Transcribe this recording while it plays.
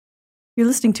You're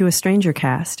listening to a Stranger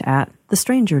Cast at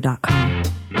thestranger.com.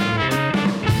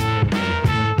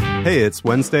 Hey, it's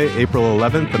Wednesday, April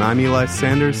 11th, and I'm Eli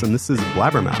Sanders, and this is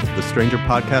Blabbermouth, the Stranger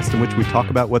podcast in which we talk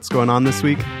about what's going on this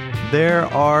week. There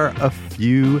are a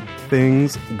few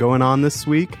things going on this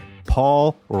week.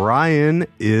 Paul Ryan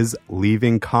is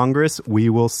leaving Congress. We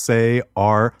will say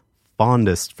our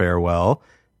fondest farewell.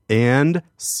 And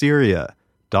Syria.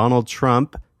 Donald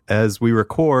Trump, as we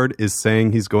record, is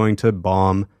saying he's going to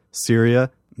bomb Syria.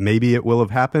 Maybe it will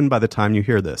have happened by the time you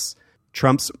hear this.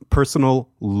 Trump's personal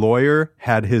lawyer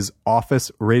had his office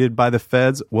raided by the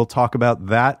feds. We'll talk about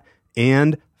that.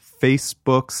 And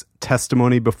Facebook's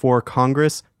testimony before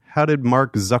Congress. How did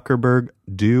Mark Zuckerberg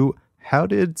do? How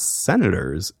did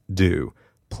senators do?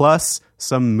 Plus,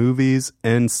 some movies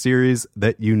and series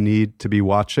that you need to be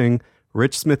watching.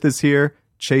 Rich Smith is here.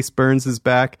 Chase Burns is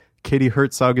back. Katie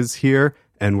Herzog is here.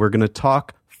 And we're going to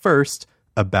talk first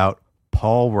about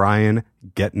Paul Ryan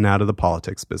getting out of the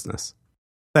politics business.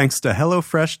 Thanks to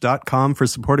HelloFresh.com for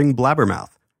supporting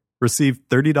Blabbermouth. Receive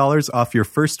 $30 off your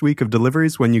first week of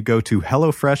deliveries when you go to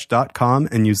HelloFresh.com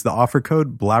and use the offer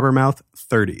code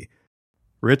Blabbermouth30.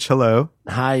 Rich, hello.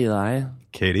 Hi, Eli.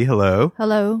 Katie, hello.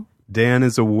 Hello. Dan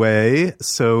is away,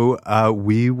 so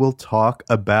we will talk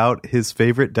about his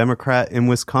favorite Democrat in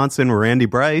Wisconsin, Randy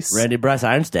Bryce. Randy Bryce,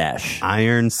 Iron Stash.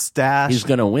 Iron Stash. He's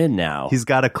going to win now. He's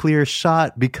got a clear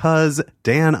shot because,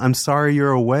 Dan, I'm sorry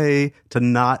you're away to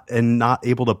not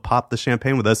able to pop the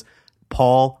champagne with us.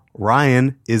 Paul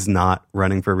Ryan is not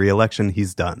running for re-election.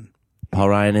 He's done. Paul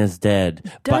Ryan is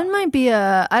dead. Dunn might be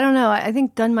I don't know. I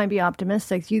think Dunn might be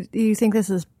optimistic. You think this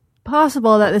is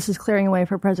possible that this is clearing away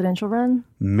for presidential run?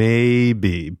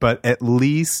 Maybe, but at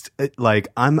least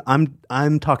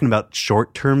I'm talking about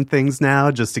short-term things now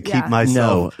just to keep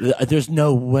myself. No, there's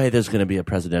no way there's going to be a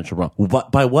presidential run.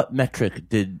 By what metric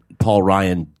did Paul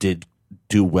Ryan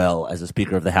do well as a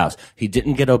Speaker of the House? He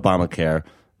didn't get Obamacare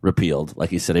repealed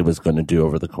like he said he was going to do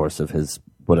over the course of his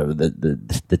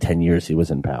the 10 years he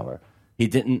was in power. He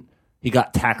didn't. He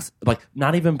got taxed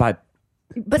not even by.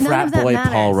 But frat boy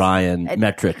Paul Ryan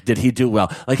metric did he do well?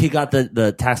 Like he got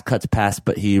the tax cuts passed,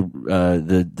 but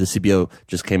the CBO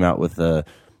just came out with a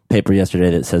paper yesterday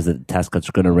that says that tax cuts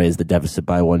are going to raise the deficit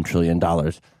by $1 trillion.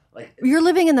 You're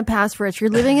living in the past, Rich. You're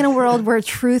living in a world where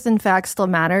truth and facts still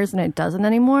matters, and it doesn't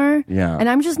anymore. Yeah. And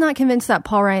I'm just not convinced that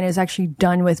Paul Ryan is actually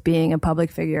done with being a public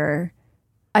figure.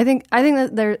 I think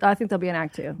there'll be an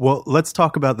act two. Well, let's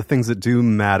talk about the things that do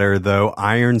matter, though.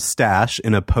 Iron Stash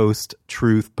in a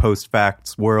post-truth,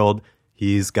 post-facts world.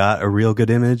 He's got a real good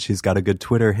image. He's got a good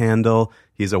Twitter handle.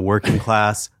 He's a working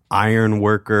class iron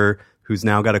worker who's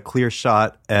now got a clear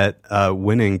shot at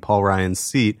winning Paul Ryan's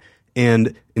seat.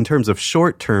 And in terms of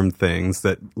short-term things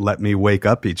that let me wake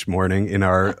up each morning in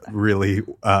our really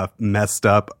messed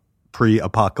up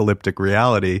pre-apocalyptic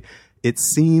reality, it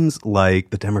seems like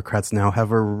the Democrats now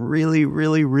have a really,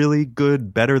 really, really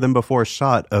good, better than before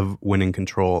shot of winning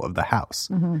control of the House.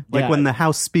 Mm-hmm. When the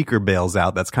House Speaker bails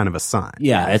out, that's kind of a sign.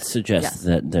 Yeah, it suggests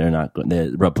that they're not.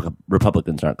 The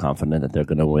Republicans aren't confident that they're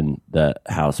going to win the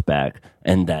House back,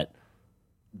 and that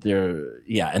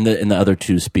and the other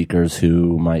two speakers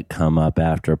who might come up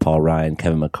after Paul Ryan,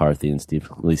 Kevin McCarthy, and Steve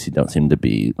Scalise don't seem to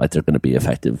be like they're going to be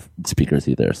effective speakers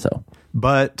either. So.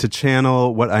 But to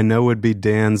channel what I know would be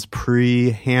Dan's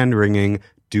pre-hand-wringing,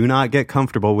 do not get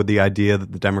comfortable with the idea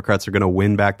that the Democrats are going to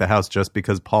win back the House just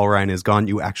because Paul Ryan is gone.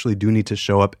 You actually do need to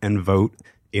show up and vote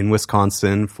in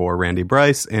Wisconsin for Randy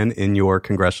Bryce and in your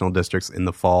congressional districts in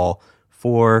the fall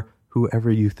for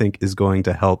whoever you think is going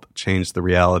to help change the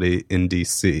reality in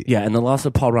D.C. Yeah, and the loss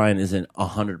of Paul Ryan isn't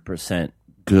 100%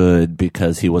 good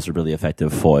because he was a really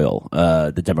effective foil.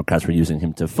 The Democrats were using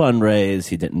him to fundraise.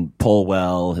 He didn't poll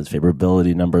well. His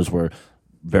favorability numbers were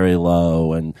very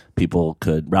low, and people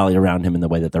could rally around him in the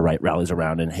way that the right rallies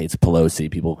around and hates Pelosi.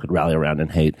 People could rally around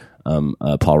and hate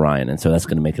Paul Ryan, and so that's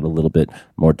going to make it a little bit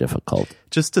more difficult.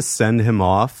 Just to send him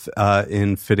off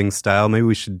in fitting style, maybe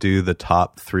we should do the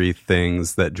top 3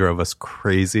 things that drove us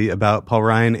crazy about Paul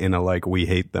Ryan in a we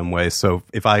hate them way. So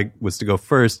if I was to go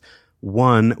first,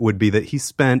 one would be that he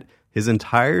spent his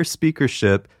entire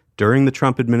speakership during the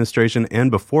Trump administration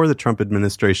and before the Trump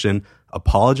administration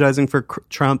apologizing for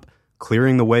Trump,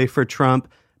 clearing the way for Trump,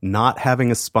 not having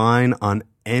a spine on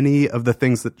any of the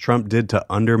things that Trump did to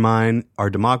undermine our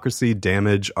democracy,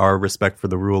 damage our respect for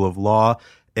the rule of law,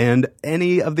 and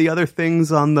any of the other things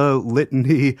on the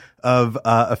litany of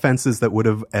offenses that would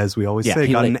have, as we always say,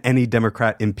 gotten any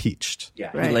Democrat impeached.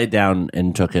 Yeah, right. He laid down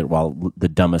and took it while the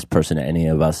dumbest person any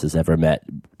of us has ever met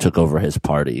took over his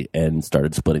party and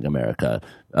started splitting America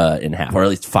in half, or at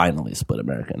least finally split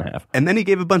America in half. And then he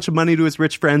gave a bunch of money to his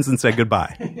rich friends and said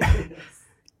goodbye.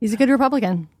 He's a good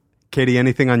Republican. Katie,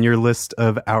 anything on your list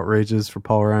of outrages for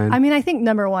Paul Ryan? I mean, I think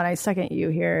number one, I second you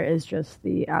here, is just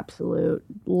the absolute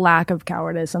lack of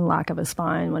cowardice and lack of a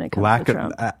spine when it comes to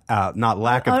Trump. Not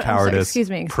lack of cowardice. Excuse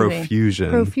me. Profusion.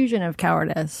 Profusion of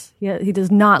cowardice. He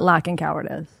does not lack in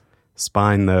cowardice.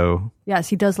 Spine, though. Yes,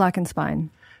 he does lack in spine.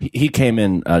 He came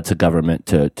in to government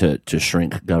to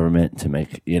shrink government, to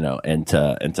make, and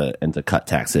to cut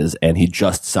taxes, and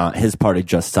his party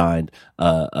just signed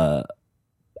 $1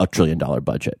 trillion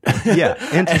budget. Yeah,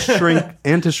 and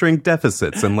to shrink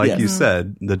deficits, and like you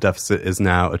said, the deficit is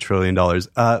now $1 trillion.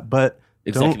 But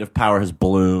executive power has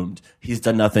ballooned. He's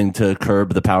done nothing to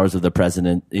curb the powers of the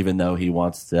president, even though he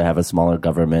wants to have a smaller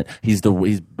government. He's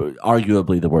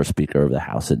arguably the worst Speaker of the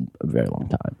House in a very long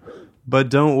time. But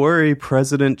don't worry,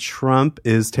 President Trump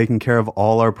is taking care of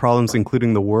all our problems,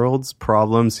 including the world's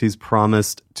problems. He's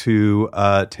promised to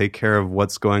take care of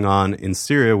what's going on in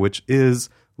Syria, which is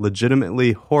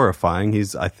legitimately horrifying.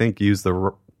 He's, I think, used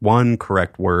the one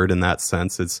correct word in that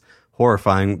sense. It's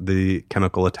horrifying, the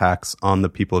chemical attacks on the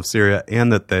people of Syria,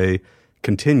 and that they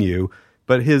continue.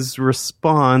 But his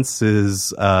response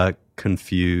is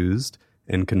confused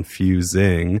and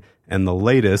confusing. And the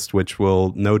latest, which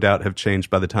will no doubt have changed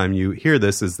by the time you hear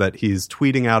this, is that he's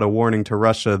tweeting out a warning to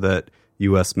Russia that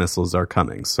U.S. missiles are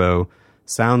coming. So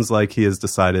sounds like he has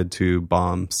decided to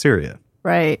bomb Syria.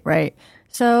 Right.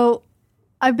 So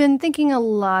I've been thinking a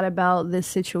lot about this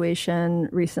situation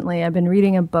recently. I've been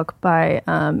reading a book by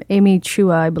Amy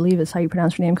Chua, I believe is how you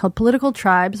pronounce her name, called Political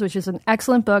Tribes, which is an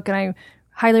excellent book, and I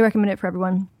highly recommend it for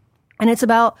everyone. And it's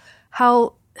about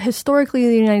how historically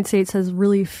the United States has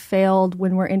really failed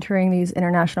when we're entering these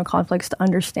international conflicts to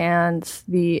understand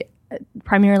the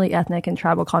primarily ethnic and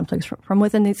tribal conflicts from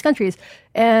within these countries.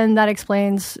 And that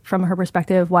explains, from her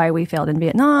perspective, why we failed in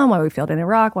Vietnam, why we failed in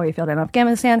Iraq, why we failed in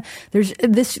Afghanistan.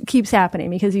 This keeps happening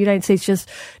because the United States just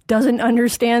doesn't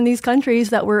understand these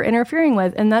countries that we're interfering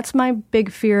with. And that's my big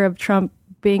fear of Trump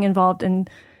being involved in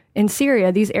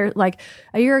Syria. Like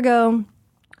a year ago,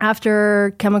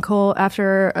 after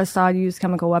Assad used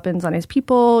chemical weapons on his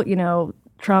people,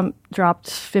 Trump dropped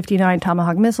 59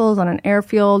 Tomahawk missiles on an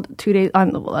airfield 2 days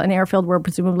on an airfield where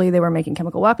presumably they were making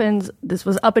chemical weapons. This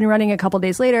was up and running a couple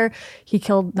days later. He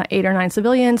killed 8 or 9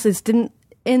 civilians. This didn't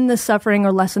end the suffering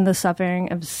or lessen the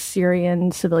suffering of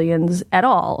Syrian civilians at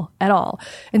all.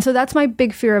 And so that's my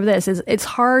big fear of this. Is it's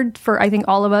hard for, I think,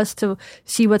 all of us to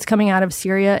see what's coming out of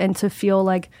Syria and to feel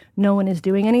like no one is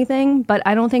doing anything. But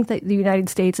I don't think that the United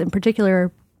States, in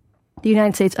particular, the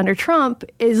United States under Trump,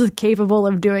 is capable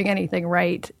of doing anything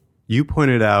right. You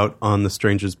pointed out on the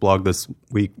Stranger's blog this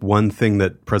week one thing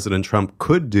that President Trump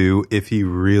could do if he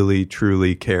really,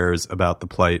 truly cares about the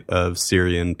plight of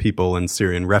Syrian people and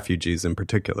Syrian refugees in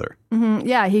particular. Mm-hmm.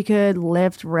 Yeah, he could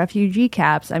lift refugee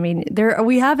caps. I mean,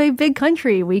 we have a big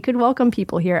country. We could welcome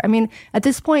people here. I mean, at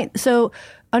this point, so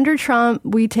under Trump,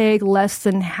 we take less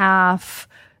than half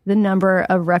the number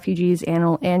of refugees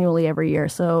annually every year.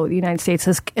 So the United States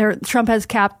Trump has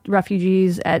capped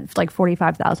refugees at like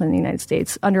 45,000 in the United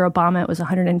States. Under Obama, it was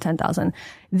 110,000.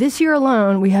 This year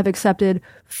alone, we have accepted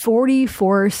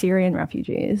 44 Syrian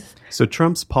refugees. So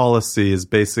Trump's policy is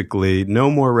basically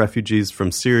no more refugees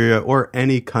from Syria or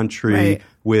any country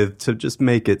to just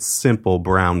make it simple,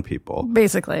 brown people.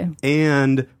 Basically.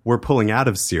 And we're pulling out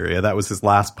of Syria. That was his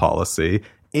last policy.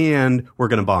 And we're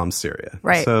going to bomb Syria.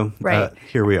 Right. So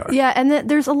here we are. Yeah. And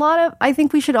there's a lot of, I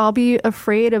think we should all be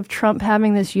afraid of Trump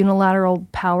having this unilateral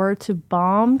power to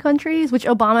bomb countries, which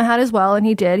Obama had as well. And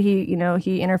he did. He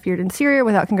interfered in Syria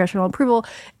without congressional approval.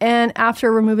 And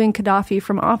after removing Gaddafi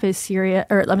from office,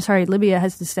 Libya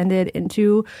has descended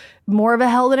into more of a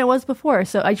hell than it was before.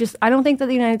 So I don't think that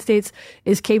the United States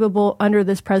is capable under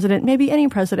this president, maybe any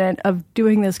president, of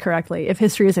doing this correctly, if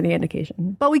history is any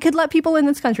indication. But we could let people in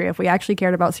this country if we actually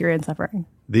cared about Syrian suffering.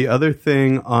 The other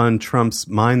thing on Trump's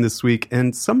mind this week,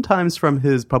 and sometimes from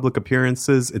his public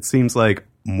appearances, it seems like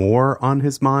more on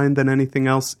his mind than anything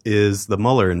else, is the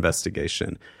Mueller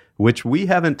investigation, which we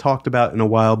haven't talked about in a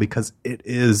while because it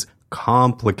is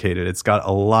complicated. It's got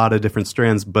a lot of different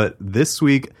strands. But this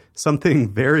week,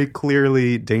 something very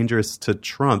clearly dangerous to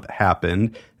Trump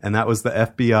happened, and that was the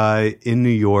FBI in New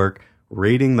York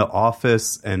raiding the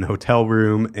office and hotel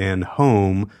room and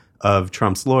home of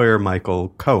Trump's lawyer, Michael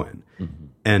Cohen. Mm-hmm.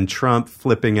 And Trump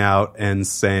flipping out and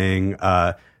saying,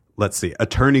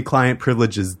 attorney-client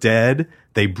privilege is dead.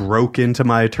 They broke into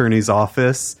my attorney's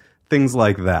office, things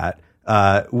like that.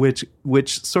 Which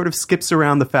sort of skips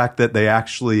around the fact that they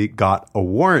actually got a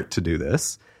warrant to do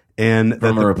this. And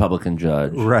from a Republican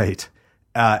judge. Right.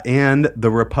 And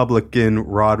the Republican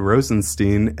Rod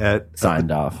Rosenstein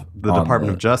signed off. The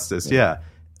Department of Justice,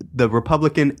 the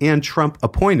Republican and Trump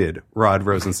appointed Rod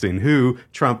Rosenstein, who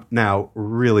Trump now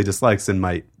really dislikes and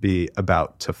might be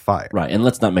about to fire. Right, and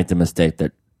let's not make the mistake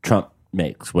that Trump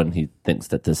makes when he thinks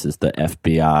that this is the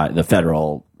FBI, the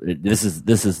federal. This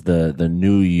is the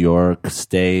New York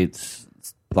State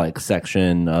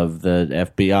section of the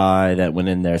FBI that went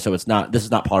in there. So it's not. This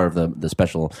is not part of the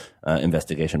special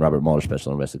investigation, Robert Mueller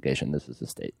special investigation. This is the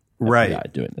state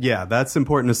FBI doing this. Yeah, that's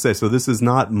important to say. So this is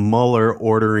not Mueller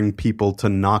ordering people to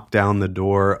knock down the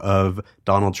door of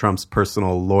Donald Trump's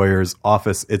personal lawyer's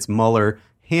office. It's Mueller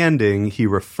he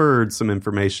referred some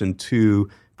information to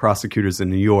prosecutors in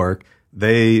New York.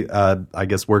 They, I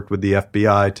guess, worked with the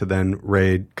FBI to then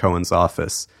raid Cohen's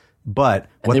office. But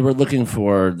they were looking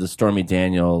for the Stormy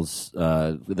Daniels,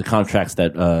 the contracts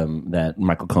that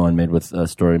Michael Cohen made with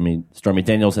Stormy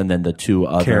Daniels, and then the two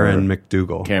other Karen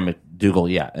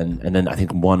McDougal, yeah, and then I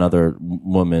think one other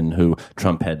woman who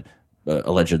Trump had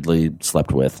allegedly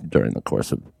slept with during the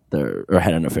course of or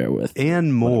had an affair with,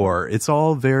 and more. It's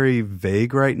all very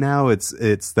vague right now.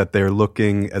 It's that they're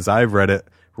looking, as I've read it,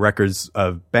 records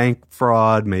of bank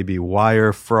fraud, maybe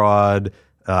wire fraud,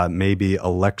 maybe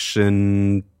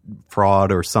election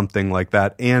fraud or something like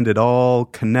that. And it all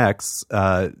connects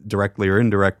directly or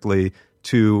indirectly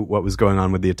to what was going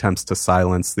on with the attempts to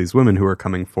silence these women who are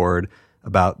coming forward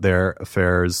about their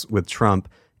affairs with Trump,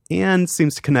 and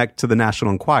seems to connect to the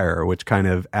National Enquirer, which kind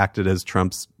of acted as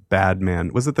Trump's bad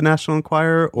man. Was it the National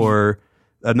Enquirer or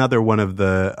another one of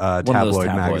the tabloid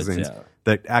magazines? Yeah.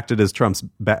 That acted as Trump's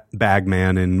bag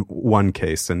man in one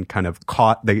case and kind of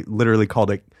they literally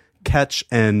called it catch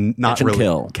and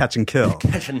kill. Catch and kill.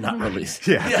 Catch and not release.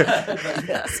 Yeah.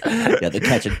 Yes. Yeah, the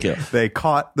catch and kill. They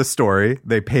caught the story,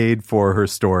 they paid for her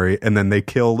story, and then they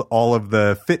killed all of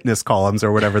the fitness columns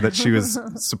or whatever that she was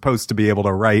supposed to be able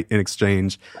to write in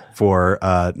exchange for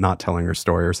not telling her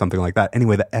story or something like that.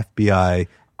 Anyway, the FBI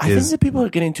I think that people are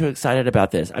getting too excited about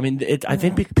this. I mean, I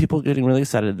think people are getting really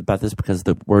excited about this because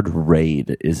the word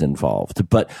raid is involved.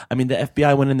 But, I mean, the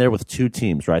FBI went in there with two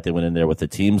teams, right? They went in there with the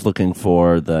teams looking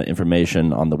for the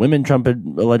information on the women Trump had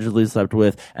allegedly slept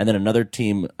with, and then another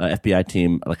team, FBI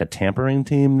team, like a tampering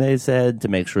team, they said, to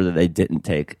make sure that they didn't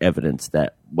take evidence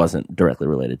that wasn't directly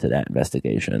related to that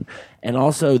investigation. And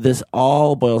also, this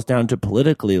all boils down to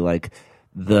politically,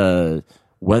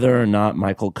 whether or not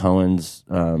Michael Cohen's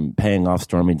paying off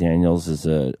Stormy Daniels is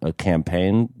a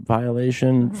campaign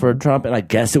violation for Trump, and I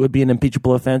guess it would be an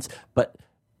impeachable offense, but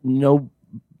no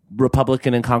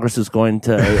Republican in Congress is going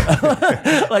to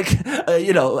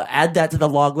add that to the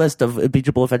long list of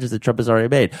impeachable offenses that Trump has already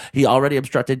made. He already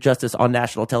obstructed justice on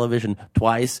national television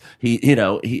twice. He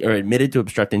admitted to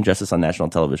obstructing justice on national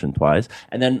television twice,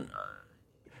 and then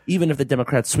even if the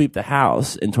Democrats sweep the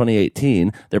House in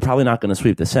 2018, they're probably not going to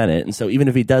sweep the Senate. And so even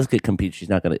if he does get impeached, he's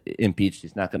not going to impeach.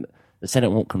 The Senate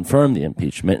won't confirm the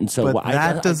impeachment. And so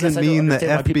that doesn't mean the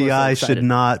FBI should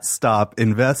not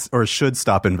should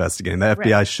stop investigating. The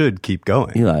FBI should keep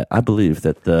going. Eli, I believe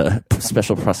that the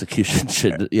special prosecution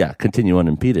should, continue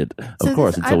unimpeded,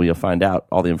 until we find out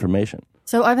all the information.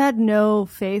 So I've had no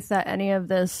faith that any of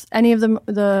the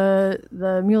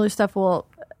Mueller stuff will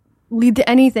lead to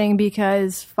anything,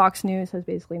 because Fox News has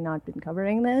basically not been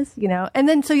covering this, And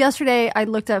then so yesterday I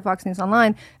looked at Fox News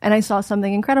Online and I saw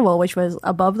something incredible, which was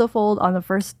above the fold on the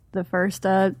first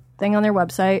thing on their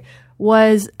website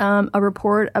was a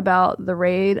report about the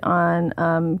raid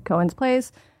on Cohen's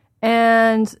place,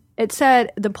 and it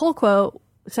said, the pull quote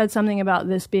said something about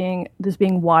this being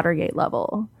Watergate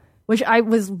level, which I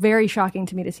was very shocking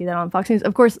to me to see that on Fox News.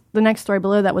 Of course, the next story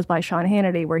below that was by Sean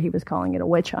Hannity, where he was calling it a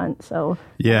witch hunt. So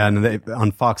yeah, and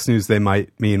on Fox News, they might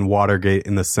mean Watergate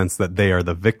in the sense that they are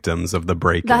the victims of the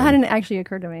break-in. That hadn't actually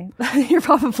occurred to me. You're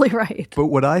probably right. But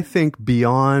what I think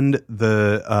beyond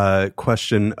the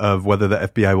question of whether the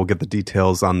FBI will get the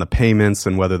details on the payments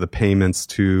and whether the payments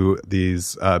to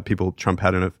these people Trump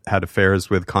had affairs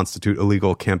with constitute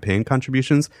illegal campaign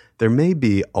contributions, there may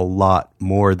be a lot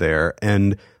more there.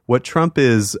 And what Trump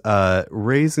is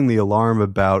raising the alarm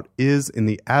about is, in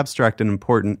the abstract, an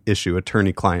important issue,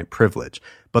 attorney-client privilege.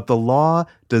 But the law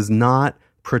does not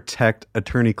protect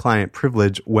attorney-client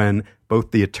privilege when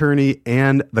both the attorney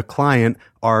and the client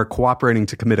are cooperating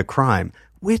to commit a crime,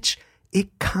 which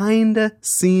it kind of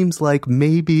seems like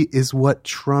maybe is what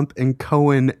Trump and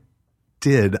Cohen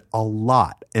did a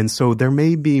lot. And so there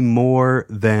may be more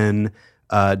than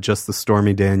just the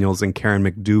Stormy Daniels and Karen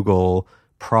McDougal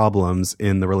problems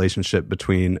in the relationship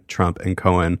between Trump and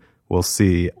Cohen. We'll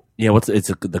see. Yeah,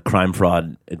 the crime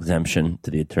fraud exemption to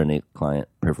the attorney-client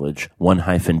privilege. One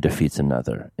hyphen defeats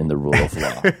another in the rule of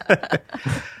law.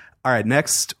 All right,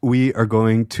 next we are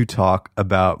going to talk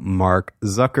about Mark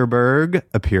Zuckerberg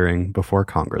appearing before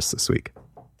Congress this week.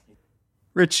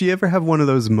 Rich, you ever have one of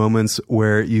those moments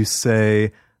where you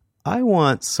say, I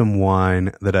want some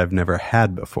wine that I've never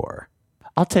had before?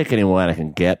 I'll take any wine I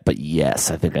can get, but yes,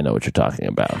 I think I know what you're talking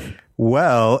about.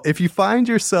 Well, if you find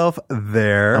yourself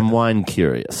there... I'm wine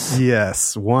curious.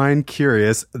 Yes, wine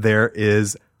curious, there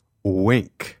is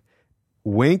Winc.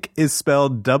 Winc is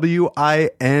spelled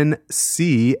W-I-N-C,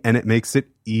 and it makes it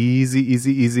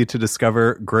easy to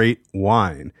discover great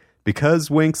wine. Because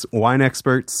Winc's wine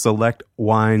experts select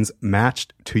wines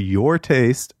matched to your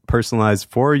taste,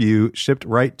 personalized for you, shipped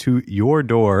right to your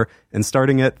door, and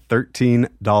starting at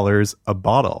 $13 a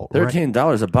bottle.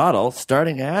 $13 a bottle,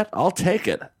 starting at? I'll take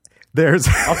it.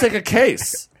 I'll take a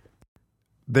case.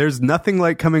 There's nothing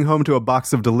like coming home to a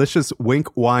box of delicious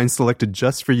Winc wine selected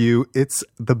just for you. It's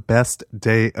the best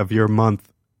day of your month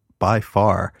by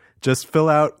far. Just fill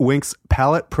out Winc's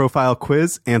palate profile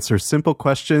quiz, answer simple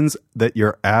questions that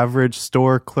your average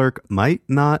store clerk might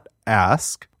not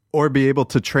ask, or be able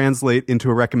to translate into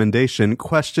a recommendation.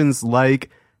 Questions like,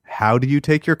 how do you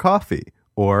take your coffee?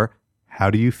 Or, how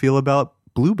do you feel about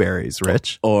blueberries,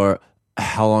 Rich? Or,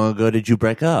 how long ago did you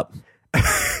break up?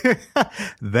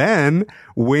 Then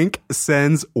Winc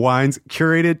sends wines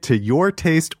curated to your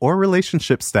taste or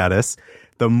relationship status.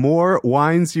 The more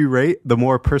wines you rate, the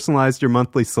more personalized your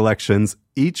monthly selections.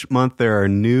 Each month there are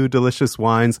new delicious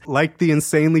wines like the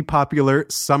insanely popular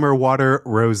Summer Water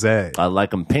Rosé. I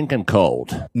like them pink and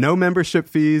cold. No membership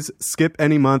fees, skip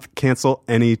any month, cancel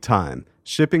any time.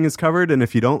 Shipping is covered, and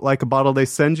if you don't like a bottle they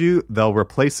send you, they'll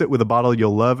replace it with a bottle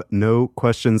you'll love. No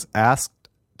questions asked.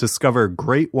 Discover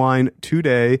great wine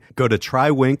today. Go to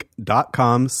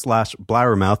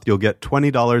trywinc.com/blabbermouth. You'll get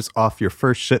 $20 off your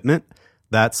first shipment.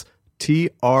 That's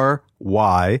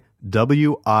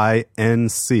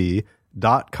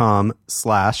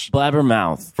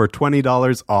trywinc.com/blabbermouth for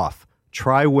 $20 off.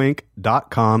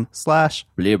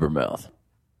 trywinc.com/blabbermouth.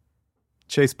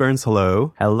 Chase Burns,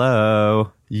 hello.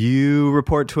 Hello. You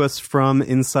report to us from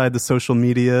inside the social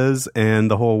medias, and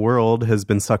the whole world has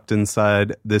been sucked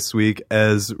inside this week.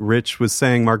 As Rich was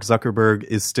saying, Mark Zuckerberg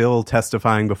is still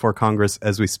testifying before Congress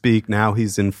as we speak. Now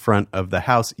he's in front of the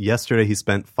House. Yesterday, he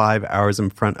spent 5 hours in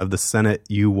front of the Senate.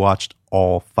 You watched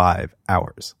all 5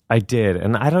 hours. I did,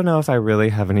 and I don't know if I really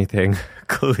have anything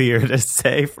clear to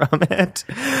say from it.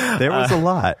 There was a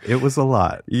lot. It was a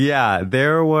lot. Yeah,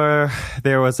 there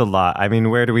was a lot. I mean,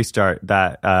 where do we start?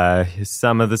 That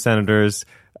some of the senators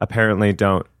apparently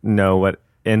don't know what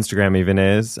Instagram even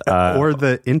is. Or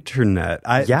the internet.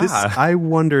 I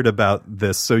wondered about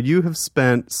this. So you have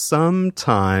spent some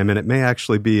time, and it may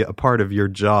actually be a part of your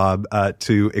job,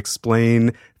 to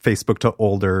explain Facebook to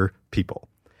older people.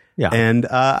 Yeah. And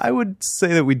I would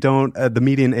say that we don't, the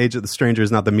median age of the stranger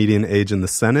is not the median age in the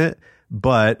Senate,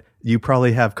 but you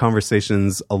probably have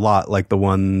conversations a lot like the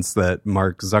ones that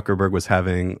Mark Zuckerberg was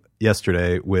having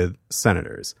yesterday with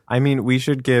senators. I mean, we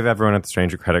should give everyone at The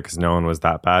Stranger credit because no one was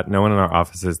that bad. No one in our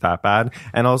office is that bad.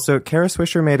 And also, Kara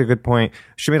Swisher made a good point.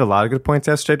 She made a lot of good points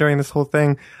yesterday during this whole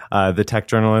thing, the tech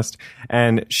journalist.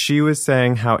 And she was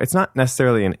saying how it's not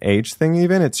necessarily an age thing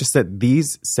even. It's just that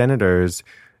these senators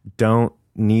don't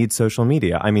need social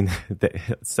media. I mean,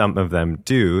 some of them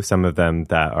do. Some of them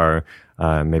that are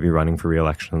maybe running for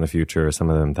re-election in the future, or some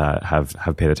of them that have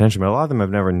paid attention. But a lot of them have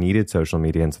never needed social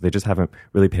media, and so they just haven't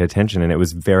really paid attention, and it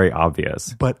was very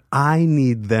obvious. But I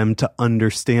need them to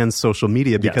understand social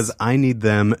media because Yes. I need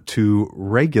them to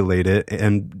regulate it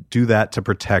and do that to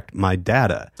protect my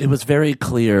data. It was very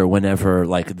clear whenever,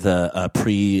 like, the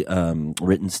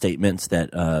pre-written statements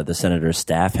that the senator's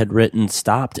staff had written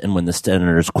stopped, and when the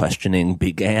senator's questioning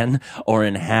began,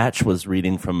 Orrin Hatch was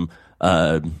reading from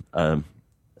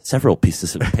several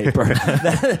pieces of paper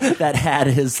that had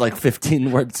his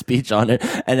 15-word speech on it,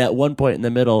 and at one point in the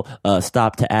middle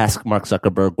stopped to ask Mark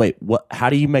Zuckerberg, wait,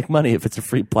 how do you make money if it's a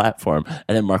free platform?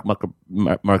 And then Mark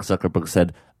Zuckerberg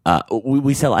said,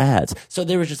 we sell ads. So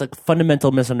there was just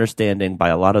fundamental misunderstanding by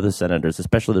a lot of the senators,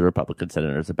 especially the Republican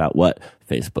senators, about what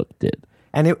Facebook did.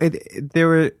 And there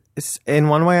were, in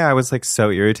one way, I was so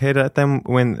irritated at them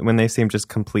when they seemed just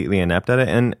completely inept at it,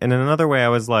 and in another way, I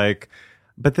was like,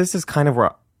 but this is kind of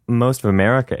where most of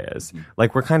America is.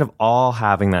 We're kind of all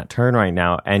having that turn right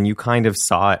now, and you kind of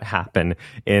saw it happen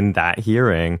in that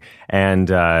hearing. And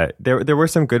there were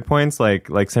some good points, like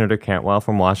Senator Cantwell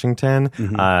from Washington,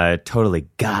 totally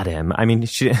got him. I mean,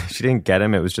 she didn't get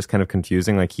him. It was just kind of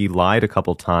confusing. He lied a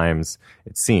couple times,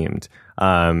 it seemed.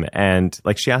 And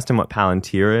like she asked him what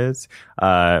Palantir is.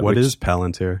 What is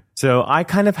Palantir? So I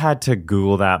kind of had to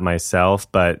Google that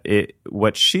myself, but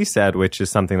what she said, which is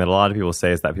something that a lot of people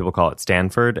say, is that people call it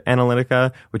Stanford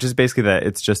Analytica, which is basically that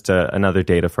it's just another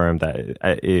data firm that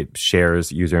it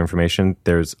shares user information.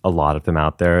 There's a lot of them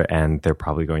out there, and they're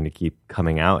probably going to keep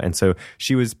coming out. And so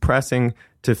she was pressing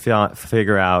to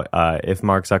figure out if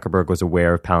Mark Zuckerberg was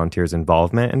aware of Palantir's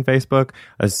involvement in Facebook,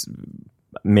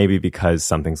 maybe because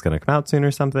something's going to come out soon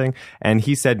or something. And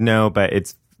he said no, but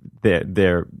it's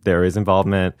there is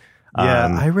involvement.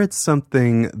 Yeah, I read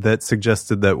something that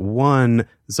suggested that one,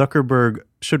 Zuckerberg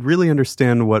should really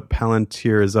understand what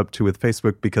Palantir is up to with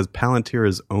Facebook, because Palantir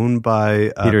is owned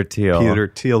by Peter Thiel.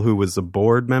 Peter Thiel, who was a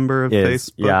board member of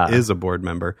Facebook, is a board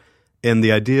member. And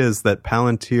the idea is that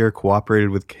Palantir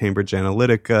cooperated with Cambridge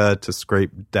Analytica to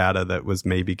scrape data that was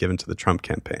maybe given to the Trump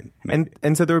campaign.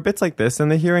 And so there were bits like this in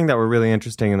the hearing that were really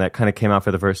interesting and that kind of came out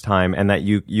for the first time and that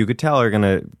you could tell are going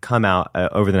to come out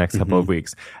over the next couple of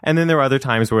weeks. And then there were other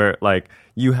times where like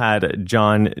you had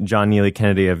John Neely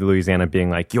Kennedy of Louisiana being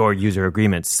like, your user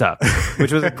agreements suck,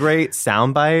 which was a great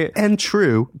soundbite. And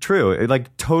true,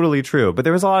 like totally true. But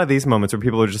there was a lot of these moments where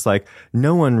people were just like,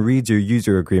 no one reads your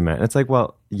user agreement. And it's like,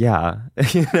 well, yeah,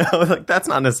 like that's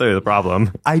not necessarily the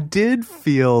problem. I did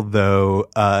feel though,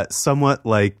 somewhat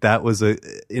like that was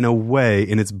in a way,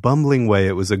 in its bumbling way,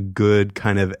 it was a good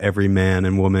kind of every man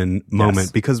and woman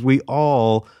moment, because we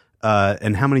all,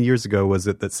 and how many years ago was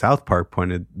it that South Park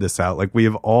pointed this out? Like we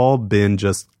have all been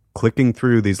just clicking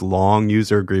through these long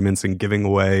user agreements and giving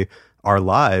away our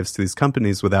lives to these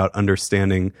companies without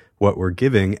understanding what we're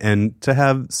giving. And to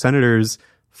have senators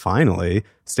finally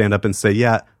stand up and say,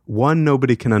 yeah, one,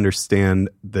 nobody can understand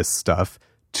this stuff.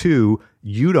 Two,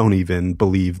 you don't even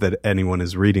believe that anyone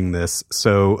is reading this.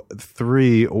 So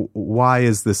three, why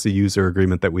is this a user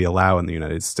agreement that we allow in the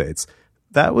United States?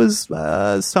 That was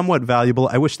somewhat valuable.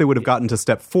 I wish they would have gotten to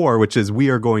step 4, which is we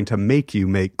are going to make you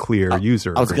make clear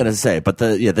user. I was going to say, but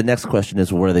the next question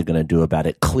is, what are they going to do about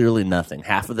it? Clearly nothing.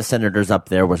 Half of the senators up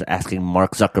there was asking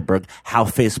Mark Zuckerberg how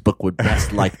Facebook would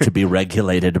best like to be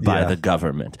regulated by the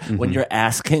government. Mm-hmm. When you're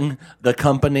asking the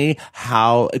company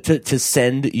how to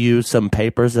send you some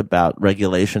papers about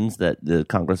regulations that the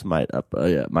Congress might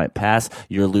pass,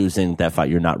 you're losing that fight.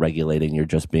 You're not regulating. You're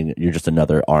just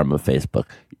another arm of Facebook.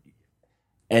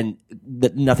 And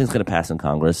nothing's going to pass in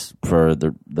Congress for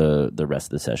the rest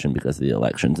of the session because of the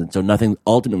elections, and so nothing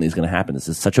ultimately is going to happen. This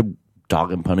is such a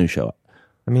dog and pony show.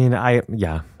 I mean,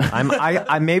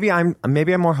 maybe I'm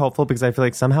more hopeful because I feel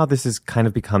like somehow this has kind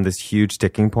of become this huge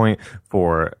sticking point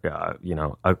for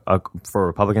for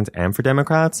Republicans and for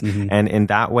Democrats, and in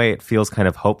that way, it feels kind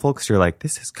of hopeful because you're like,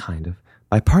 this is kind of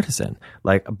bipartisan,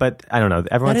 but I don't know.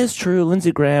 That is true.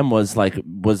 Lindsey Graham was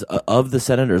of the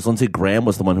senators. Lindsey Graham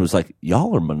was the one who was like,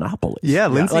 "Y'all are monopolies." Yeah,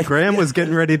 Lindsey Graham was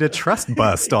getting ready to trust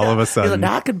bust all of a sudden. Like,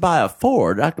 I could buy a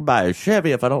Ford, I could buy a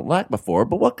Chevy if I don't like my Ford,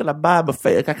 but what can I buy?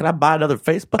 Can I buy another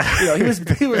Facebook?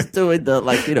 He was doing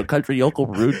the country yokel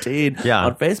routine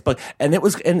on Facebook, and it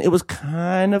was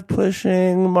kind of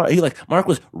pushing. Mark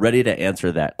was ready to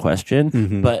answer that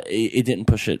question, but it didn't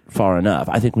push it far enough.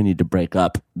 I think we need to break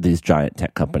up these giant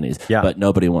tech companies, but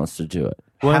nobody wants to do it.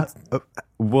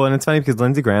 Well, and it's funny because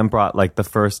Lindsey Graham brought like the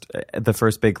first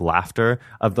big laughter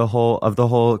of the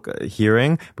whole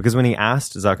hearing, because when he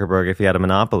asked Zuckerberg if he had a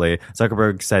monopoly,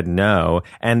 Zuckerberg said no,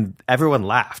 and everyone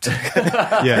laughed.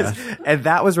 Yeah, and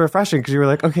that was refreshing because you were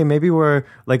like, okay, maybe we're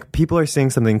like people are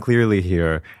seeing something clearly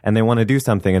here, and they want to do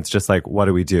something. It's just like, what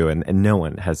do we do? And no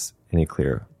one has any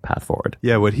clear path forward.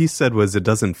 Yeah, what he said was it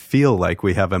doesn't feel like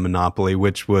we have a monopoly,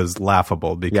 which was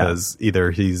laughable because either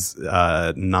he's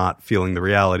not feeling the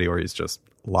reality or he's just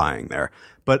lying there.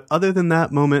 But other than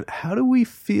that moment, how do we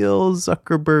feel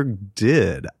Zuckerberg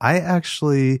did? I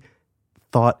actually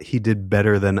thought he did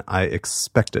better than I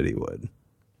expected he would.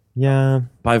 Yeah.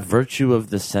 By virtue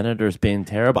of the senators being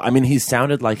terrible. I mean, he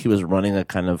sounded like he was running a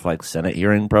kind of like Senate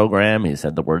hearing program. He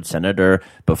said the word senator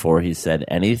before he said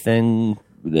anything,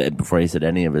 before he said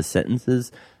any of his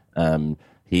sentences.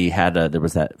 He had there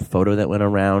was that photo that went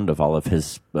around of all of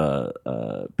his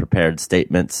prepared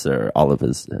statements or all of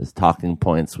his talking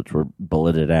points, which were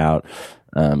bulleted out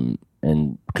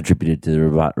and contributed to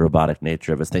the robotic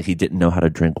nature of his thing. He didn't know how to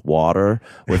drink water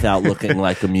without looking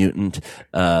like a mutant.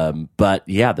 But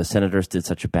yeah, the senators did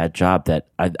such a bad job that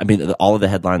I mean, all of the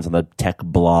headlines on the tech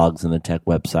blogs and the tech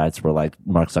websites were like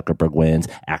Mark Zuckerberg wins.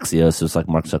 Axios was like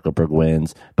Mark Zuckerberg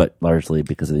wins, but largely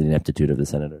because of the ineptitude of the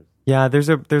senators. Yeah, there's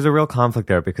a real conflict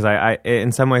there because I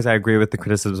in some ways I agree with the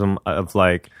criticism of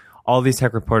like all these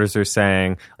tech reporters are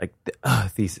saying, like,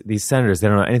 these senators, they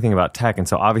don't know anything about tech. And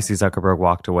so obviously Zuckerberg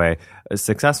walked away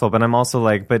successful. But I'm also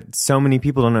like, but so many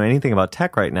people don't know anything about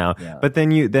tech right now. Yeah. But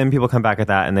then people come back at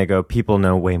that and they go, people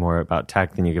know way more about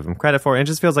tech than you give them credit for. And it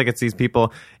just feels like it's these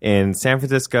people in San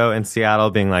Francisco and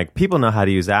Seattle being like, people know how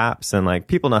to use apps, and like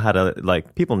people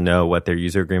know what their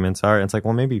user agreements are. And it's like,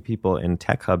 well, maybe people in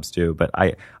tech hubs do, but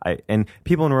and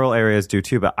people in rural areas do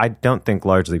too, but I don't think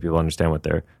largely people understand what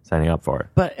they're signing up for.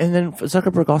 But and then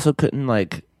Zuckerberg also couldn't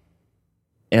like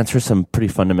answer some pretty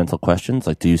fundamental questions,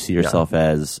 like, do you see yourself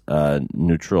as a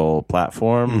neutral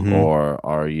platform, or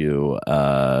are you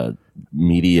a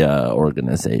media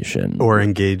organization, or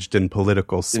engaged in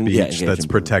political speech that's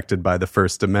protected by the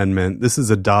First Amendment? This is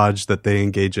a dodge that they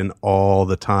engage in all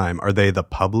the time. Are they the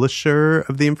publisher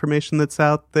of the information that's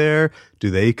out there? Do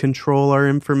they control our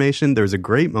information? There's a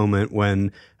great moment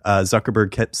when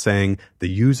Zuckerberg kept saying the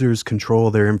users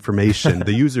control their information.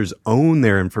 The users own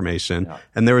their information. Yeah.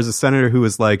 And there was a senator who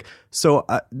was like, so,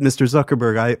 Mr.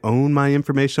 Zuckerberg, I own my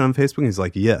information on Facebook? And he's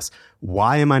like, yes.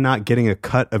 Why am I not getting a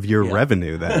cut of your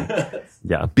revenue then?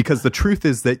 Yeah. Because the truth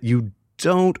is that you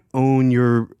don't own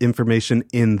your information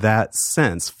in that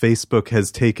sense. Facebook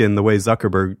has taken, the way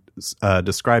Zuckerberg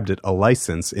described it, a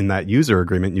license in that user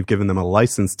agreement. You've given them a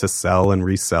license to sell and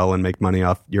resell and make money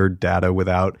off your data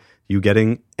without you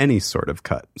getting any sort of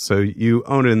cut. So you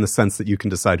own it in the sense that you can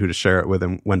decide who to share it with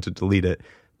and when to delete it,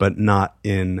 but not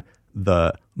in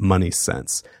the money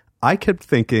sense. I kept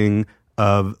thinking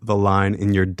of the line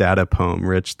in your data poem,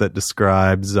 Rich, that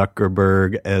describes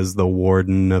Zuckerberg as the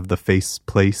warden of the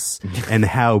faceplace and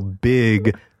how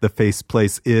big the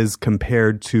faceplace is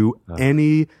compared to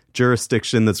any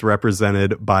jurisdiction that's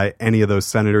represented by any of those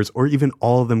senators, or even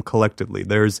all of them collectively.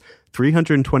 There's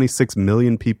 326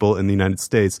 million people in the United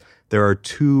States. There are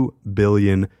 2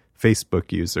 billion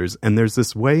Facebook users. And there's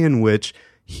this way in which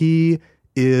he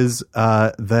is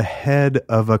the head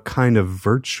of a kind of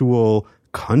virtual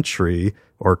country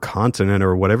or continent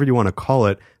or whatever you want to call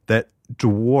it that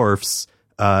dwarfs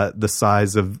the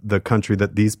size of the country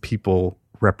that these people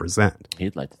represent.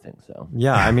 He'd like to think so.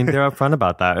 Yeah, I mean, they're upfront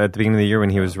about that. At the beginning of the year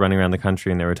when he was running around the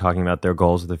country and they were talking about their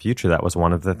goals of the future, that was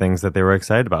one of the things that they were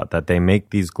excited about, that they make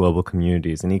these global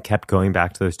communities. And he kept going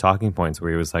back to those talking points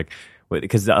where he was like,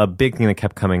 because a big thing that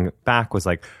kept coming back was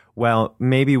like, well,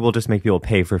 maybe we'll just make people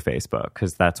pay for Facebook,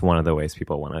 because that's one of the ways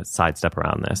people want to sidestep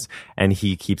around this. And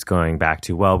he keeps going back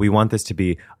to, well, we want this to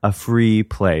be a free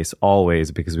place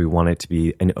always because we want it to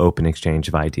be an open exchange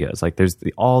of ideas. Like there's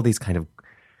all these kind of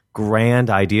grand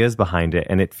ideas behind it,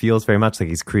 and it feels very much like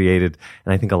he's created,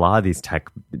 and I think a lot of these tech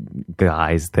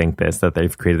guys think this, that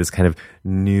they've created this kind of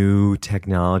new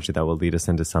technology that will lead us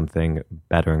into something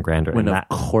better and grander. When of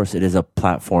course it is a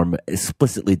platform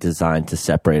explicitly designed to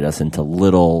separate us into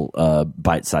little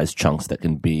bite-sized chunks that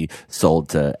can be sold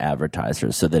to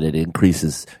advertisers so that it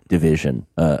increases division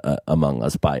among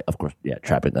us by, of course,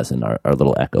 trapping us in our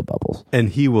little echo bubbles. And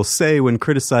he will say when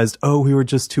criticized, we were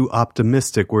just too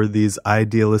optimistic, we're these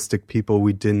idealistic people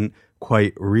we didn't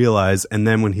quite realize. And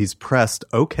then when he's pressed,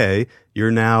 okay,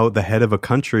 you're now the head of a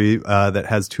country that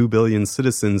has 2 billion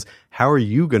citizens. How are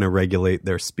you going to regulate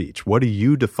their speech? What do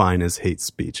you define as hate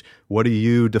speech? What do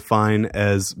you define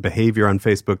as behavior on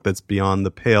Facebook that's beyond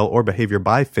the pale, or behavior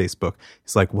by Facebook?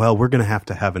 He's like, well, we're going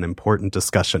to have an important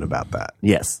discussion about that.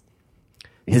 Yes.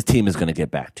 His team is going to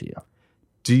get back to you.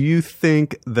 Do you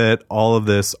think that all of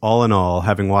this, all in all,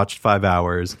 having watched 5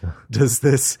 hours, does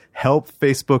this help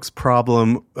Facebook's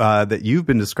problem that you've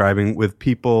been describing with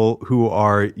people who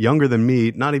are younger than me,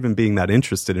 not even being that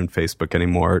interested in Facebook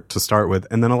anymore to start with,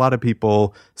 and then a lot of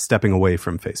people stepping away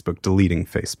from Facebook, deleting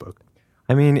Facebook?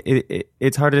 I mean,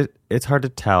 it's hard to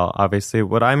tell, obviously.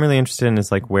 What I'm really interested in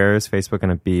is, like, where is Facebook going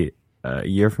to be a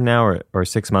year from now or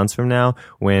 6 months from now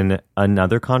when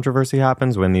another controversy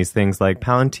happens, when these things like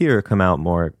Palantir come out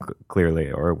more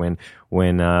clearly, or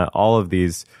when all of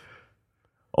these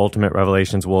ultimate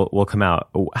revelations will come out.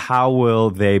 How will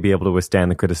they be able to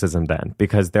withstand the criticism then?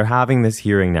 Because they're having this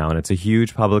hearing now, and it's a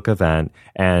huge public event,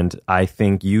 and I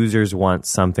think users want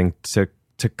something to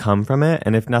come from it,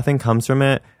 and if nothing comes from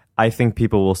it, I think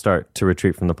people will start to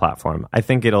retreat from the platform. I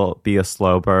think it'll be a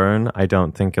slow burn. I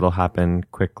don't think it'll happen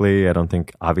quickly. I don't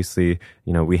think, obviously,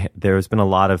 there's been a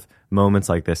lot of moments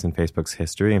like this in Facebook's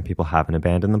history, and people haven't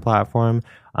abandoned the platform.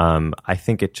 I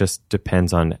think it just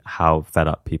depends on how fed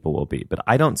up people will be. But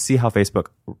I don't see how Facebook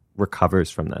recovers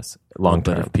from this long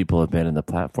term. But if people abandon the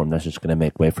platform, that's just going to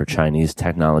make way for Chinese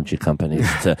technology companies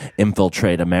to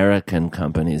infiltrate American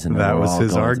companies. And that was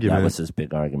his argument. That was his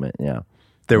big argument, yeah.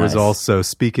 There was Nice. also,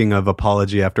 speaking of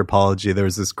apology after apology, there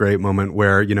was this great moment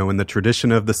where, in the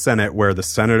tradition of the Senate, where the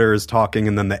senator is talking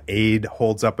and then the aide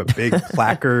holds up a big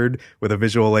placard with a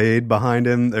visual aid behind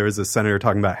him. There was a senator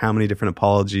talking about how many different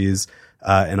apologies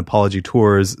and apology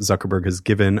tours Zuckerberg has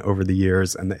given over the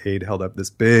years. And the aide held up this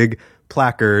big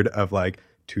placard of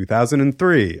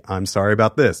 2003, I'm sorry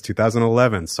about this.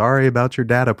 2011, sorry about your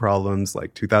data problems.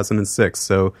 2006.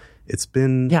 So it's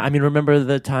been... Yeah, I mean, remember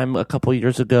the time a couple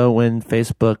years ago when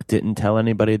Facebook didn't tell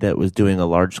anybody that it was doing a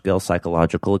large-scale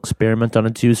psychological experiment on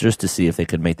its users to see if they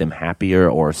could make them happier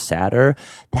or sadder?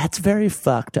 That's very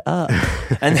fucked up.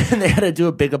 And then they had to do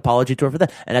a big apology tour for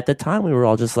that. And at the time, we were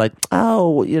all just like,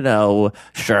 oh,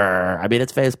 sure. I mean,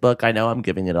 it's Facebook. I know I'm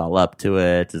giving it all up to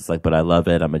it. It's but I love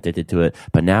it. I'm addicted to it.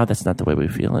 But now that's not the way we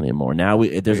feel anymore. Now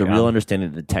there's a real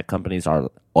understanding that tech companies are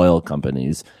oil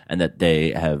companies and that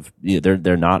they have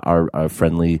they're not our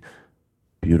friendly,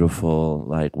 beautiful,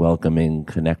 welcoming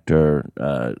connector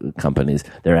companies.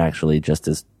 They're actually just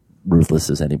as ruthless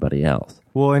as anybody else.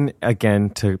 Well, and again,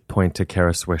 to point to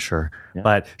Kara Swisher,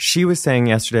 but she was saying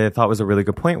yesterday, I thought was a really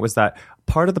good point, was that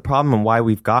part of the problem and why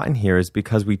we've gotten here is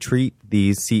because we treat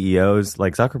these CEOs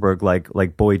like Zuckerberg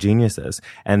like boy geniuses,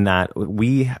 and that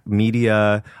we,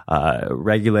 media,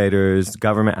 regulators,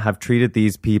 government, have treated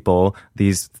these people,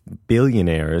 these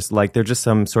billionaires, like they're just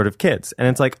some sort of kids. And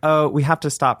it's oh, we have to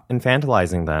stop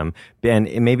infantilizing them. And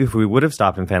maybe if we would have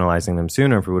stopped infantilizing them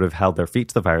sooner, if we would have held their feet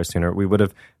to the fire sooner, we would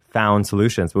have found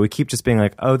solutions. But we keep just being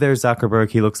oh, there's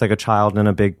Zuckerberg. He looks like a child in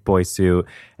a big boy suit,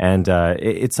 and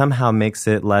it somehow makes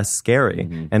it less scary.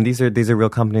 Mm-hmm. And these are real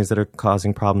companies that are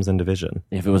causing problems and division.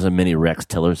 If it was a mini Rex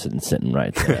Tillerson sitting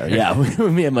right there, it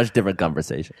would be a much different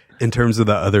conversation. In terms of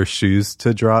the other shoes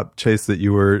to drop, Chase, that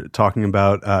you were talking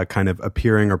about, kind of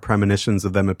appearing or premonitions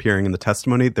of them appearing in the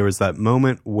testimony, there was that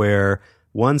moment where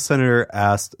one senator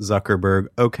asked Zuckerberg,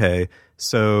 okay,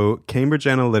 so Cambridge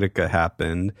Analytica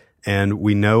happened, and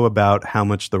we know about how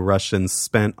much the Russians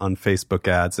spent on Facebook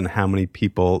ads and how many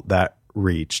people that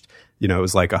reached. It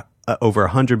was over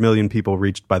 100 million people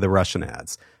reached by the Russian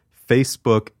ads.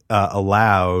 Facebook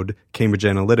allowed Cambridge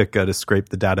Analytica to scrape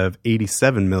the data of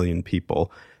 87 million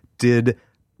people. Did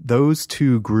those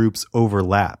two groups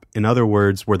overlap? In other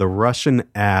words, were the Russian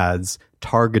ads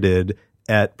targeted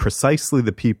at precisely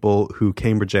the people who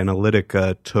Cambridge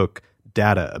Analytica took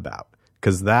data about?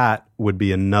 Because that would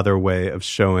be another way of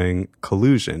showing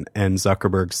collusion. And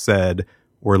Zuckerberg said,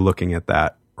 we're looking at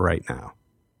that right now.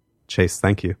 Chase,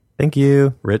 thank you. Thank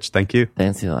you. Rich, thank you.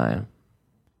 Fancy line.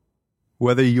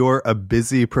 Whether you're a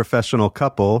busy professional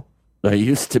couple, I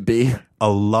used to be, a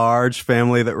large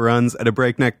family that runs at a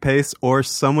breakneck pace, or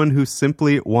someone who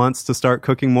simply wants to start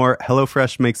cooking more,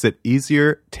 HelloFresh makes it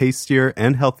easier, tastier,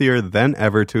 and healthier than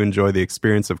ever to enjoy the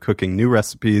experience of cooking new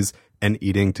recipes and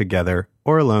eating together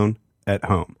or alone at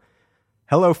home.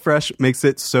 HelloFresh makes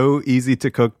it so easy to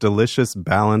cook delicious,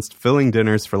 balanced, filling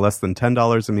dinners for less than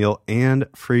 $10 a meal and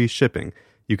free shipping.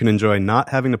 You can enjoy not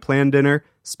having to plan dinner,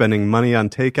 spending money on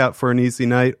takeout for an easy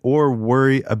night, or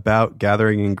worry about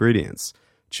gathering ingredients.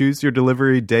 Choose your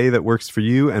delivery day that works for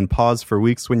you and pause for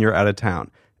weeks when you're out of town.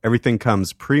 Everything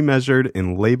comes pre-measured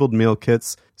in labeled meal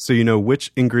kits, so you know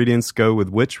which ingredients go with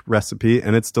which recipe,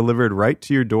 and it's delivered right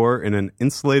to your door in an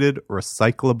insulated,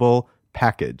 recyclable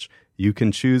package. You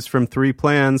can choose from 3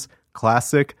 plans: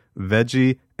 classic,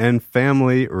 veggie, and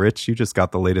family. Rich, you just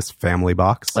got the latest family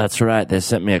box. That's right. They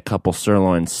sent me a couple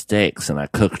sirloin steaks, and I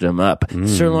cooked them up.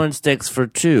 Sirloin steaks for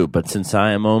 2, but since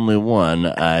I am only 1,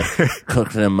 I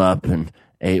cooked them up and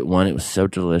ate one. It was so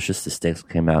delicious. The steaks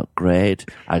came out great.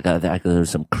 There was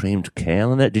some creamed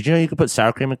kale in it. Did you know you could put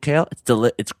sour cream and kale?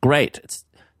 It's great. It's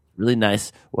a really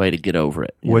nice way to get over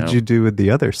it. What'd you do with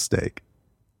the other steak?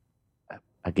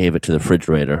 I gave it to the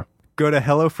refrigerator. Go to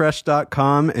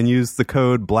HelloFresh.com and use the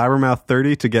code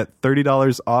Blabbermouth30 to get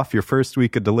 $30 off your first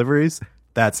week of deliveries.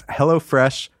 That's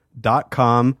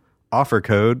HelloFresh.com, offer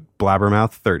code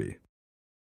Blabbermouth30.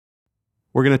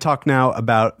 We're going to talk now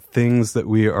about things that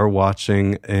we are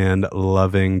watching and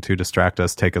loving to distract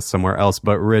us, take us somewhere else.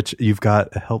 But Rich, you've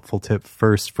got a helpful tip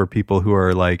first for people who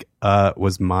are like,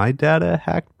 was my data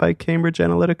hacked by Cambridge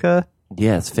Analytica?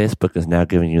 Yes, Facebook is now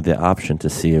giving you the option to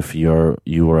see if you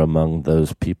were among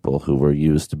those people who were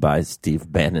used by Steve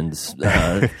Bannon's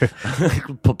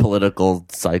political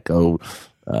psycho.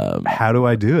 How do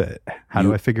I do it? How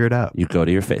do I figure it out? You go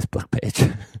to your Facebook page.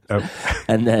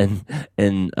 And then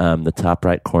in the top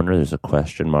right corner, there's a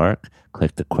question mark.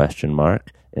 Click the question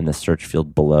mark. In the search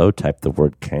field below, type the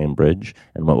word Cambridge,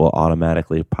 and what will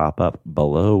automatically pop up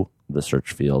below the the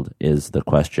search field is the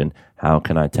question, how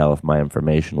can I tell if my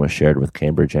information was shared with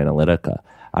Cambridge Analytica?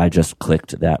 I just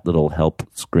clicked that little help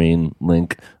screen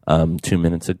link 2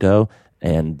 minutes ago,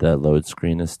 and the load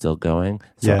screen is still going.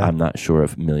 So I'm not sure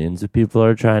if millions of people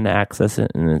are trying to access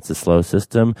it and it's a slow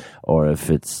system, or if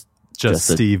it's just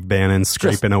Steve Bannon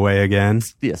scraping away again.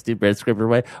 Yeah, Steve Bannon scraping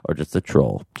away, or just a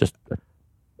troll, just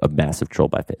a massive troll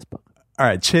by Facebook. All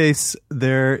right, Chase,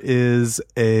 there is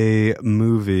a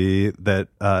movie that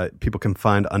people can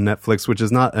find on Netflix, which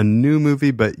is not a new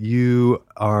movie, but you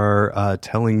are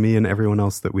telling me and everyone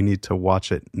else that we need to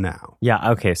watch it now.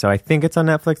 Yeah, okay, so I think it's on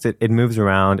Netflix. It moves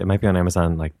around. It might be on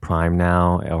Amazon like Prime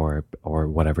now or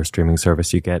whatever streaming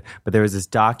service you get. But there is this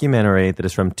documentary that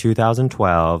is from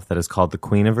 2012 that is called The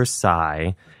Queen of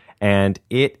Versailles, and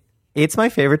it's my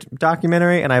favorite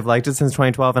documentary, and I've liked it since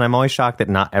 2012, and I'm always shocked that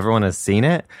not everyone has seen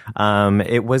it.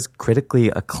 It was critically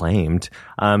acclaimed.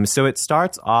 So it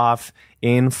starts off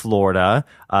in Florida,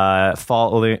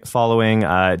 following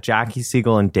Jackie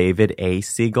Siegel and David A.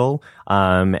 Siegel.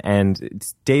 And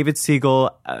David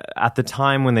Siegel, at the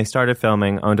time when they started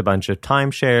filming, owned a bunch of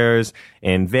timeshares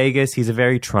in Vegas. He's a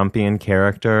very Trumpian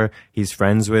character. He's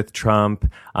friends with Trump.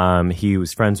 He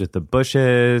was friends with the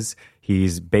Bushes.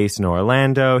 He's based in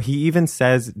Orlando. He even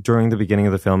says during the beginning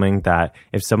of the filming that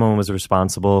if someone was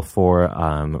responsible for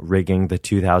rigging the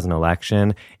 2000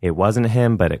 election, it wasn't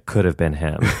him, but it could have been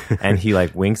him. And he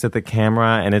like winks at the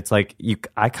camera, and it's like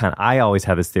I always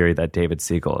have this theory that David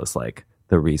Siegel is like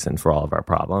the reason for all of our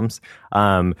problems.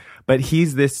 But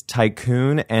he's this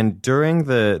tycoon, and during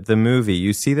the movie,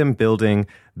 you see them building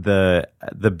the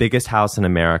biggest house in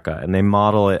America, and they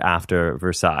model it after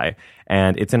Versailles.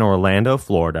 And it's in Orlando,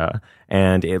 Florida,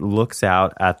 and it looks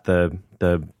out at the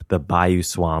Bayou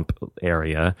Swamp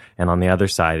area, and on the other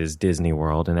side is Disney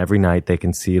World. And every night they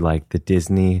can see like the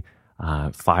Disney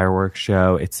fireworks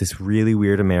show. It's this really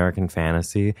weird American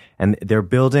fantasy, and they're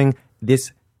building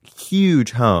this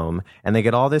huge home, and they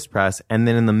get all this press, and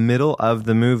then in the middle of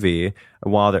the movie,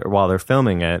 while they're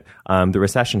filming it, the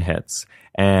recession hits,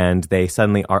 and they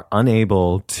suddenly are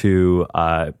unable to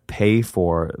pay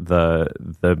for the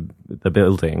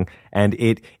building, and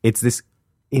it's this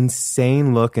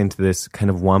insane look into this kind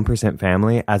of 1%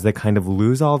 family as they kind of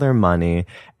lose all their money,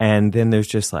 and then there's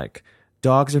just like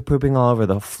dogs are pooping all over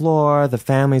the floor, the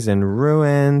family's in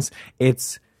ruins.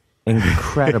 It's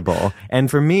incredible. And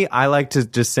for me, I like to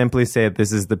just simply say that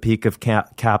this is the peak of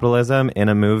capitalism in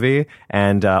a movie.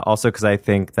 And also because I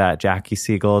think that Jackie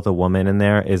Siegel, the woman in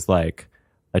there, is like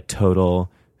a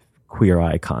total queer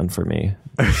icon for me.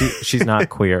 She's not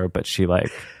queer, but she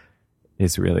like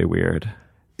is really weird.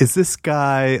 Is this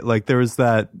guy, like there was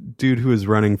that dude who was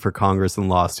running for Congress and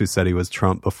lost who said he was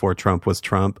Trump before Trump was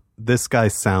Trump. This guy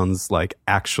sounds like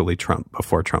actually Trump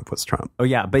before Trump was Trump. Oh,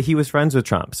 yeah, but he was friends with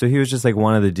Trump. So he was just like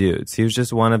one of the dudes. He was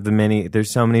just one of the many.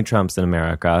 There's so many Trumps in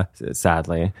America,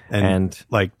 sadly. And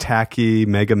like tacky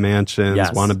mega mansions,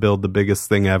 yes, want to build the biggest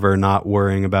thing ever, not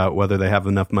worrying about whether they have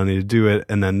enough money to do it.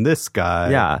 And then this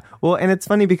guy. Yeah. Well, and it's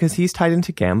funny because he's tied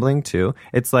into gambling too.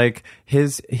 It's like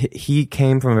he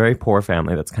came from a very poor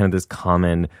family. That's kind of this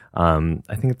common,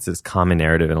 I think it's this common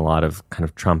narrative in a lot of kind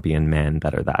of Trumpian men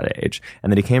that are that age.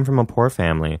 And that he came from a poor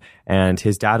family, and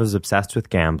his dad was obsessed with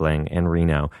gambling in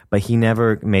Reno, but he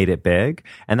never made it big.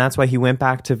 And that's why he went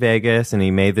back to Vegas and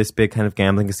he made this big kind of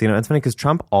gambling casino. And it's funny because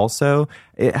Trump also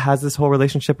has this whole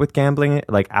relationship with gambling.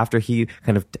 Like after he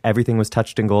kind of everything was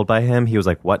touched in gold by him, he was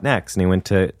like, what next? And he went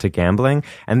to gambling.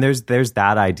 And there's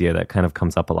that idea that kind of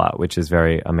comes up a lot, which is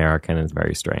very American and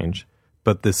very strange.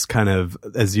 But this kind of,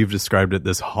 as you've described it,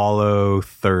 this hollow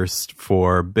thirst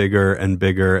for bigger and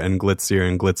bigger and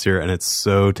glitzier, and it's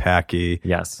so tacky.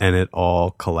 Yes. And it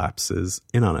all collapses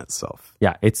in on itself.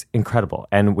 Yeah, it's incredible.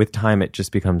 And with time, it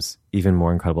just becomes even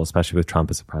more incredible, especially with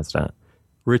Trump as a president.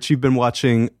 Rich, you've been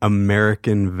watching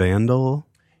American Vandal?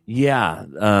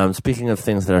 Yeah. Speaking of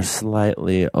things that are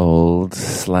slightly old,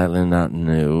 slightly not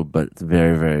new, but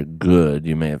very, very good,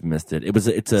 you may have missed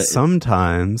it.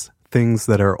 Sometimes things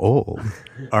that are old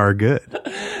are good.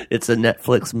 It's a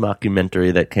Netflix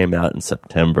mockumentary that came out in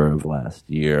September of last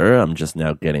year. I'm just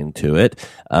now getting to it.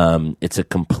 It's a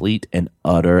complete and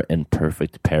utter and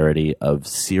perfect parody of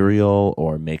Serial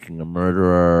or Making a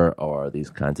Murderer or these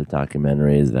kinds of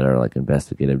documentaries that are like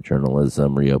investigative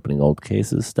journalism, reopening old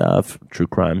cases stuff, true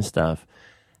crime stuff.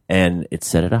 And it's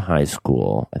set at a high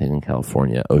school, I think in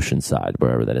California, Oceanside,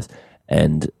 wherever that is.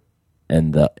 And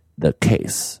the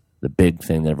case, the big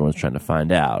thing that everyone's trying to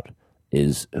find out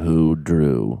is who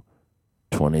drew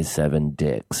 27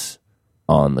 dicks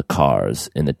on the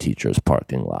cars in the teacher's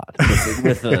parking lot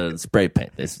with spray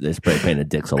paint. They spray painted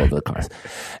dicks all over the cars.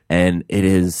 And it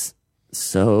is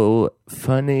so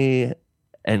funny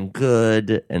and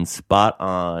good and spot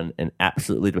on and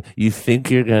absolutely. You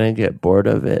think you're gonna get bored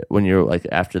of it when you're like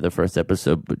after the first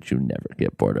episode, but you never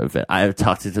get bored of it. I've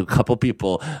talked to a couple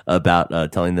people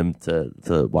about telling them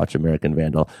to watch American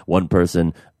Vandal. One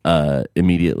person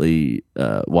immediately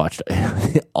watched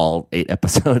all 8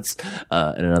 episodes,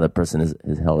 and another person has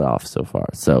held off so far.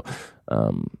 So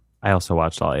I also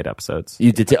watched all 8 episodes.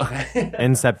 you did too. Okay.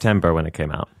 In September when it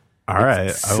came out. All right.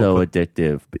 So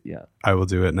addictive, but yeah. I will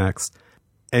do it next.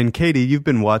 And Katie, you've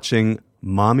been watching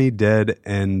Mommy, Dead,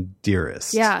 and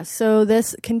Dearest. Yeah, so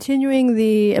this continuing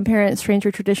the apparent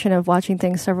stranger tradition of watching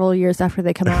things several years after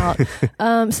they come out.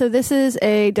 So this is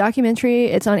a documentary.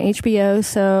 It's on HBO.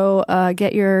 So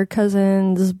get your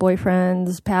cousin's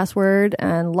boyfriend's password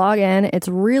and log in. It's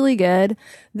really good.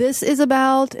 This is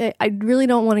about. I really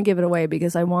don't want to give it away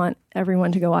because I want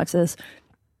everyone to go watch this.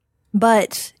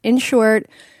 But in short,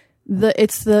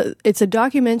 it's a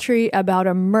documentary about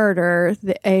a murder.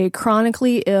 A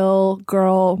chronically ill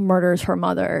girl murders her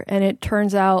mother, and it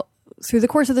turns out through the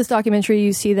course of this documentary,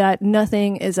 you see that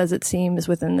nothing is as it seems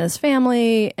within this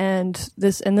family, and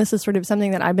this is sort of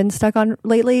something that I've been stuck on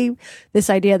lately. This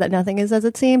idea that nothing is as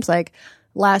it seems. Like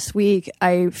last week,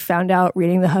 I found out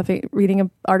reading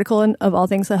an article of all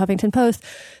things, the Huffington Post,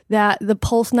 that the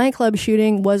Pulse nightclub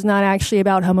shooting was not actually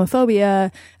about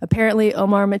homophobia. Apparently,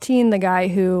 Omar Mateen, the guy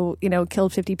who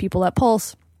killed 50 people at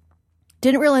Pulse,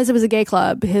 didn't realize it was a gay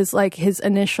club. His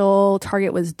initial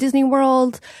target was Disney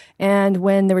World, and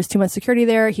when there was too much security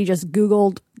there, he just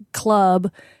Googled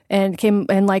club and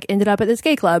ended up at this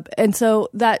gay club. And so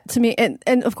that to me,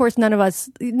 and of course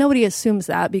nobody assumes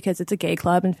that because it's a gay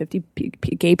club and 50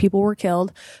 gay people were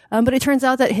killed. But it turns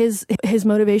out that his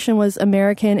motivation was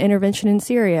American intervention in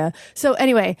Syria. So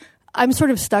anyway, I'm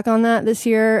sort of stuck on that this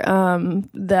year,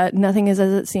 that nothing is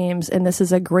as it seems. And this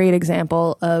is a great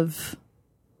example of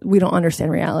we don't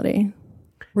understand reality.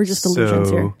 We're just illusions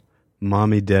here.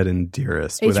 Mommy, Dead, and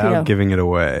Dearest, HBO. without giving it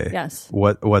away. Yes.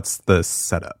 What's the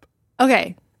setup?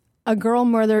 Okay. A girl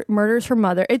murders her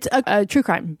mother. It's a true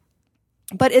crime.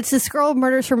 But it's this girl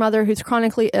murders her mother who's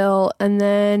chronically ill, and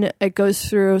then it goes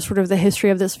through sort of the history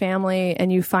of this family,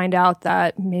 and you find out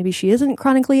that maybe she isn't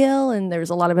chronically ill, and there's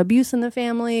a lot of abuse in the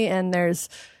family, and I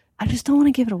just don't want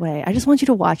to give it away. I just want you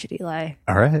to watch it, Eli.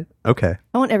 All right. Okay.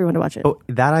 I want everyone to watch it. Oh,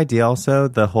 that idea also,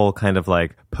 the whole kind of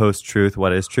like post-truth,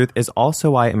 what is truth, is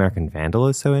also why American Vandal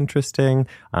is so interesting.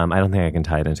 I don't think I can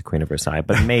tie it into Queen of Versailles,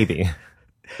 but maybe.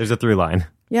 There's a through line.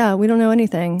 Yeah, we don't know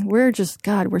anything. We're just,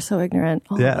 God, we're so ignorant.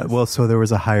 Yeah, well, so there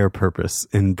was a higher purpose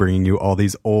in bringing you all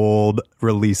these old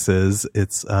releases.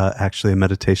 It's actually a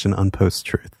meditation on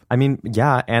post-truth. I mean,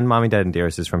 yeah, and Mommy, Dead, and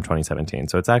Dearest is from 2017,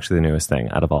 so it's actually the newest thing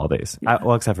out of all these. Yeah.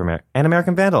 Well, except for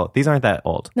American Vandal. These aren't that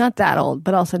old. Not that old,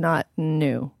 but also not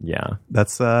new. Yeah.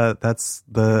 That's the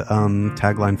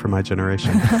tagline for my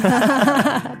generation.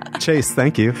 Chase,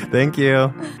 thank you. Thank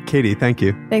you. Katie, thank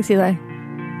you. Thanks, Eli.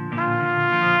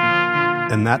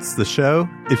 And that's the show.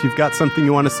 If you've got something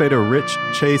you want to say to Rich,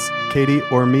 Chase, Katie,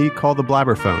 or me, call the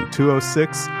Blabberphone,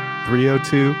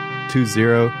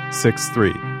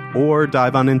 206-302-2063. Or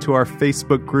dive on into our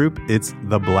Facebook group. It's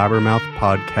the Blabbermouth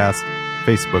Podcast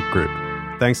Facebook group.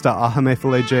 Thanks to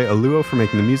Ahamefule J. Aluo for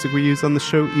making the music we use on the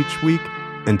show each week,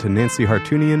 and to Nancy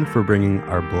Hartunian for bringing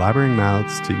our blabbering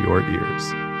mouths to your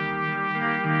ears.